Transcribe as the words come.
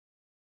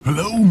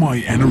Hello,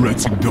 my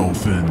anorexic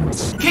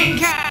dolphins.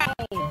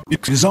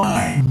 It is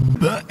I,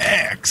 the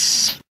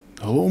X.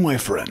 Hello, my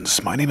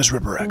friends. My name is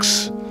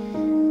RipperX.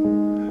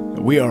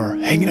 We are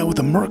hanging out with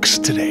the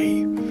Mercs today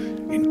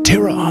in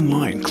TERA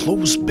Online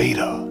closed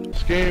beta.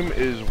 This game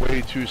is way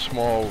too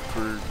small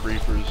for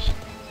griefers.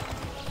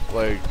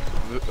 Like,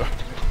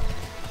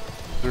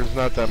 there's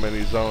not that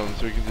many zones,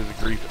 so we can just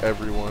grief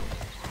everyone.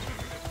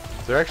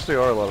 There actually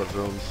are a lot of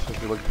zones if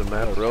you look at the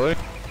map. Really?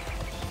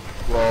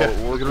 Well, Yeah,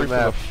 we're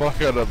griefing the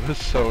fuck out of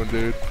this zone,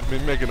 dude. I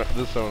mean, making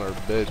this zone our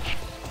bitch.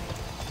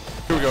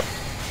 Here we go.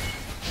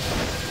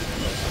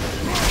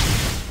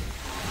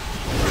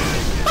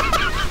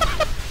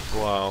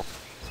 Wow.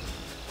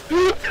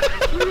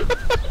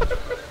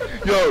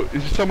 Yo,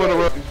 is someone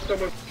around?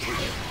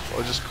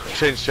 Well, just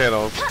change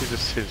channels. You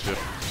just changed it.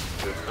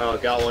 Oh,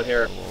 got one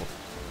here.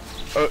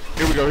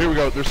 Here we go, here we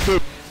go. There's two.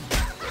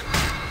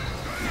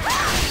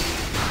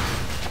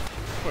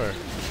 Where?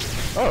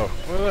 Oh,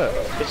 look at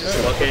that. It's just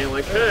looking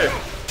like, hey,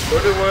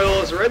 wonder what all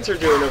those reds are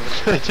doing over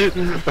there. Dude,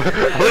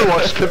 we're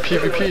watching the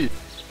PvP.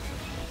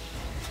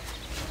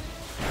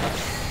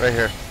 Right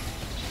here.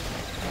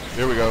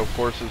 Here we go,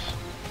 forces.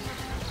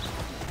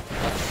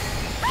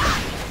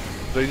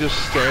 They just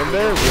stand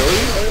there?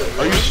 Really?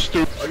 Are you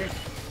stupid?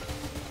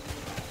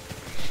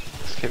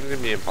 This game is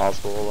gonna be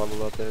impossible to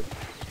level up in.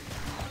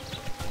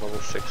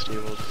 Level 60,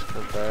 we'll just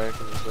come back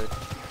and just like...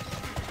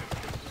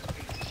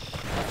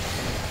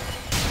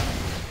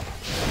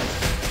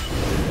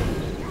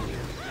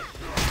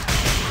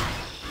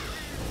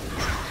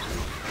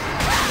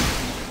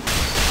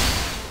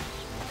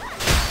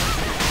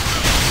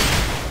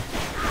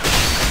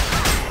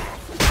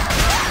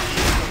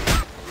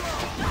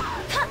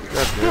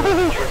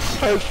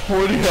 I have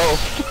 40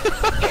 health.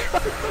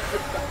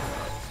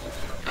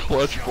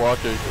 Clutch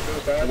blocking.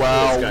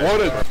 Wow,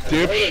 what a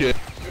dipshit.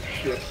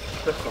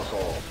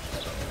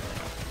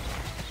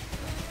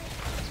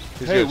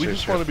 Hey, we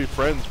just want to be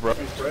friends, bro.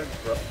 Baby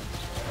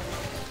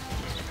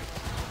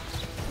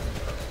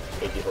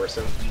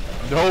Horson.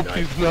 Nope,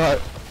 he's not.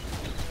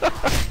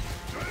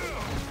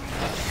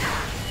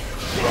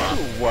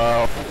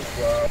 Wow.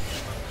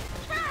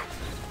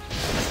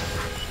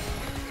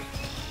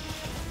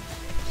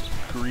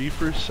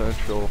 Griefer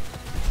Central.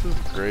 This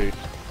is great.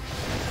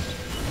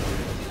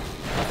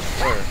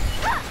 Where?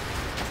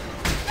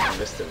 I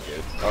missed him,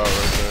 dude. Oh,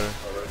 right there.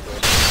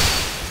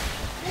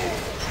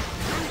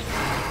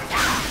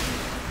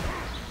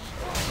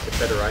 Get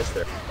better eyes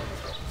there.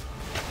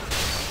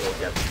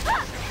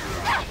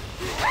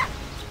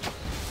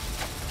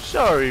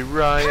 Sorry,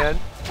 Ryan.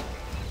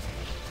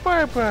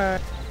 Bye-bye.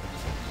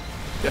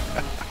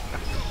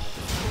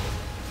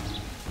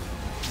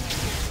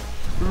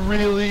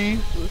 Really?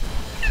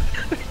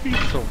 He's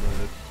so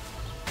mad.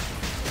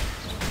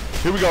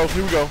 Here we go,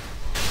 here we go.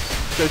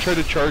 This guy tried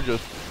to charge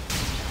us.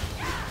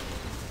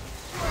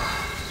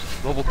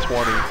 Level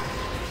 20.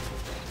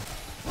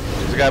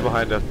 There's a guy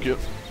behind us. Get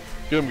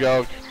him,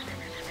 Gallic.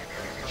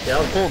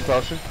 Yeah, Pull him,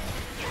 Tossie.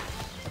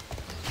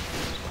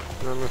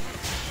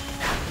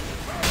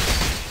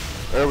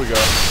 There we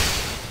go.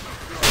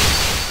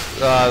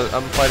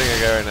 I'm fighting a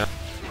guy right now.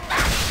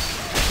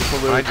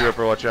 Behind you,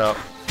 Ripper, watch out.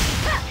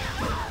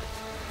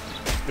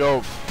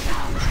 Yo,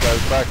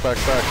 guys, back.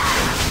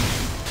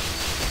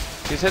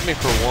 He's hit me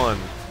for one.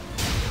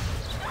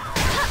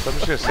 So I'm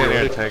just gonna stand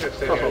here and tank.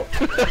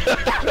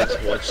 that's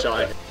one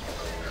shot.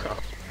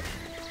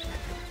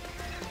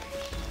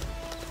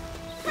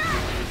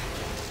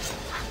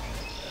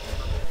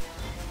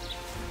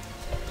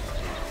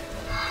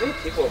 How many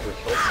people have we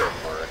killed so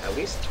far? At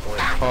least 20.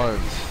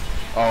 Tons.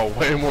 Oh,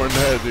 way more than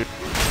that, dude.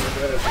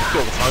 We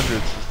killed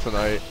hundreds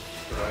tonight.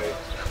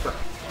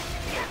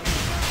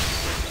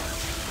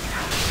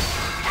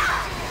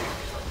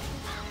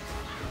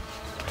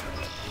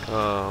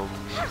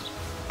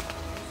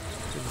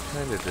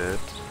 Kinda did.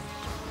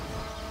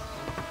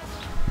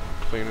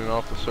 Cleaning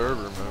off the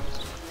server, man.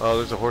 Oh,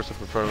 there's a horse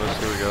up in front of us.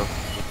 Here we go.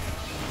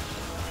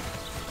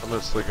 I'm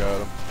gonna slick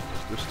at him.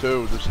 There's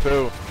two.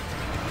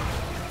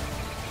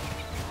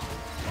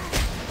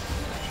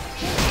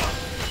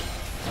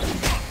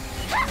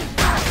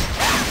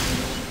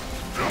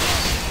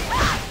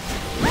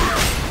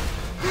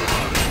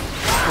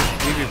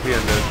 PvP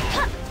ended.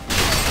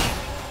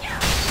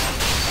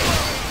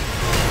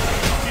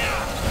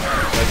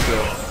 That's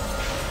it.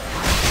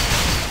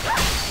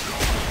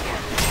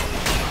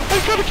 I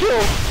got a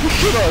kill! You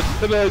shit on!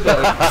 And then I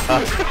died.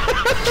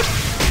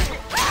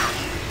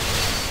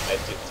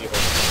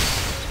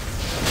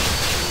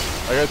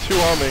 I got two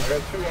on me.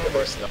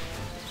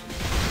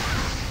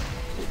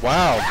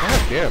 Wow,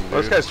 god damn, dude.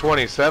 This guy's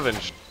 27. I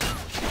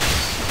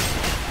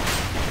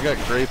got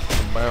great in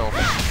the mouth.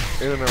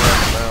 In and around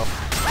the mouth.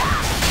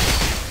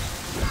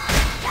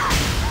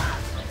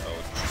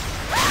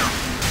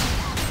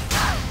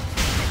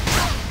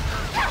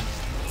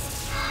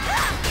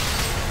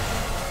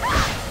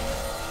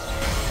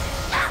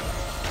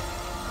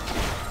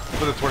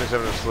 Put the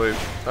 27 to sleep.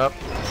 Up.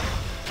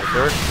 The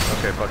third?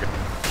 Okay, fuck it.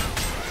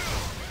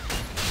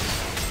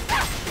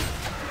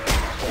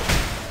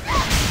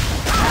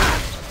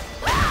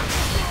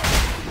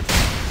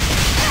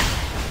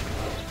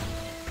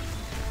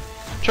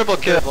 Triple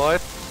kill, boy.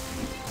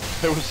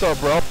 Hey, what's up,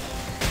 bro?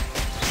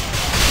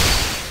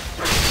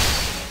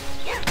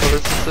 Oh,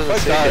 this is If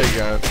I die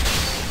again.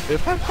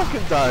 If I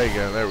fucking die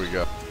again, there we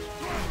go.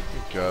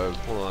 Thank God.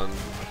 Hold on.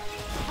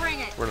 Bring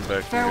it. Running back to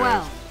you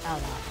Farewell, guys.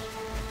 ally.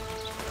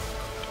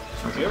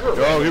 Do you ever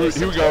Oh,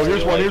 here we go.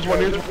 Here's one. Here's one.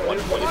 Here's one.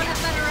 For the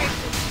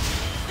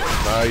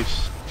Federation.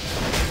 Nice.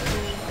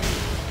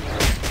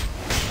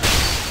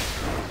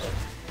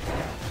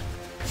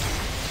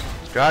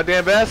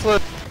 Goddamn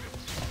basilisk!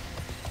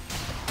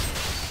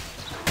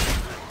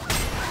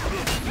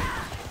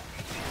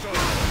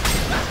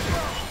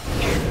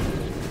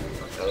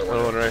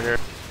 Another one right here.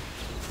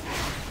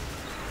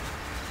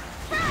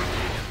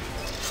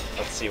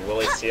 Let's see, will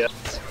he see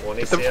us? Won't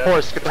he Get the see us?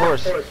 horse, get the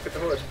horse.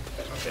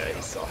 Yeah,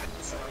 he saw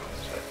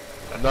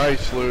it.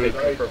 Nice loot.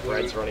 Big group of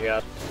Reds running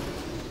out.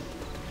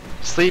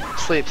 Sleep,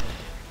 sleep.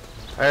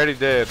 I already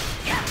did.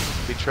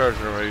 He charged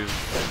him already.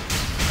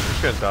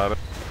 Just gonna dot it.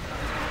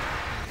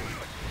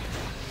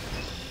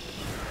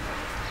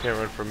 Can't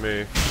run from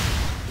me.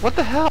 What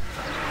the hell?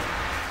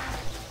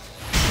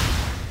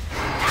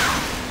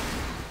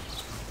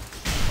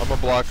 I'm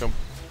gonna block him.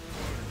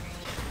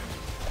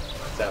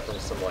 Is that from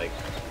some, like,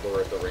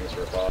 Lord of the Rings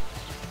ripoff?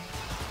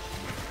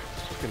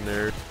 Fucking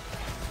nerd.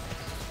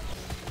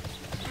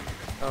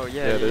 Oh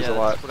yeah, Yeah, there's a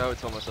lot. That's what I would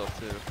tell myself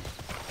too.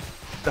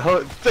 They've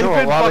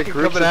been fucking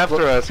coming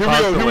after us Here we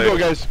constantly. go,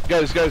 guys.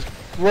 Guys.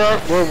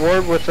 We're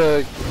warred with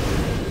a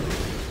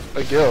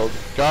guild.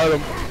 Got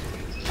him.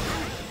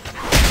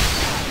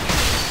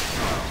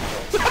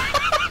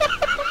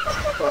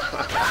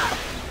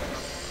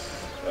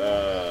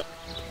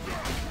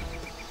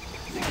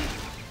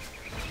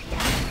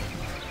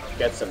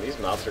 Get some. These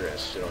mobs are gonna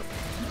shit on.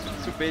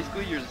 So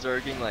basically, you're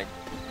zerging like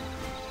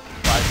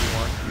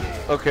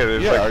 5v1. Okay,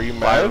 there's Yeah, like are you 5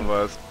 mad? of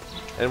us.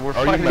 And we're Are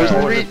you fighting mad?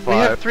 more We than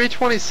have 5.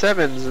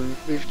 327s and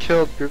we've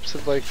killed groups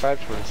of like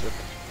 527.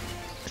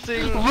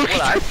 Seeing Look what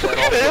at I him, said, look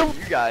off at what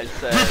him. you guys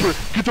said. Ripper,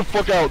 get the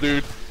fuck out,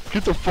 dude.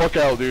 Get the fuck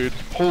out, dude.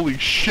 Holy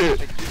shit.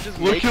 Like, you're just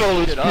Look making at all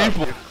these shit up.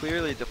 people. You're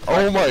clearly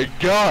deflecting. Oh my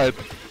god.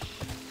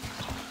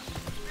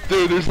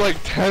 Dude, there's like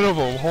 10 of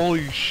them.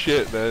 Holy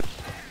shit, man.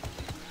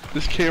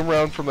 This came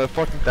around from that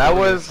fucking That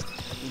corner. was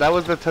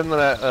the 10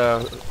 that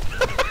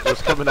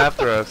was coming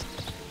after us.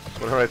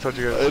 Whenever I told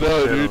you guys. I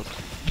know, to dude.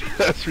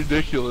 That's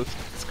ridiculous.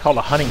 It's called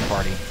a hunting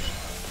party.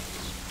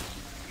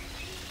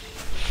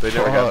 They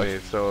never got Fuck. me,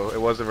 so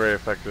it wasn't very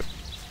effective.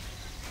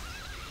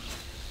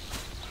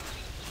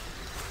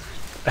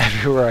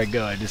 Everywhere I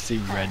go, I just see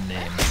red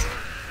names.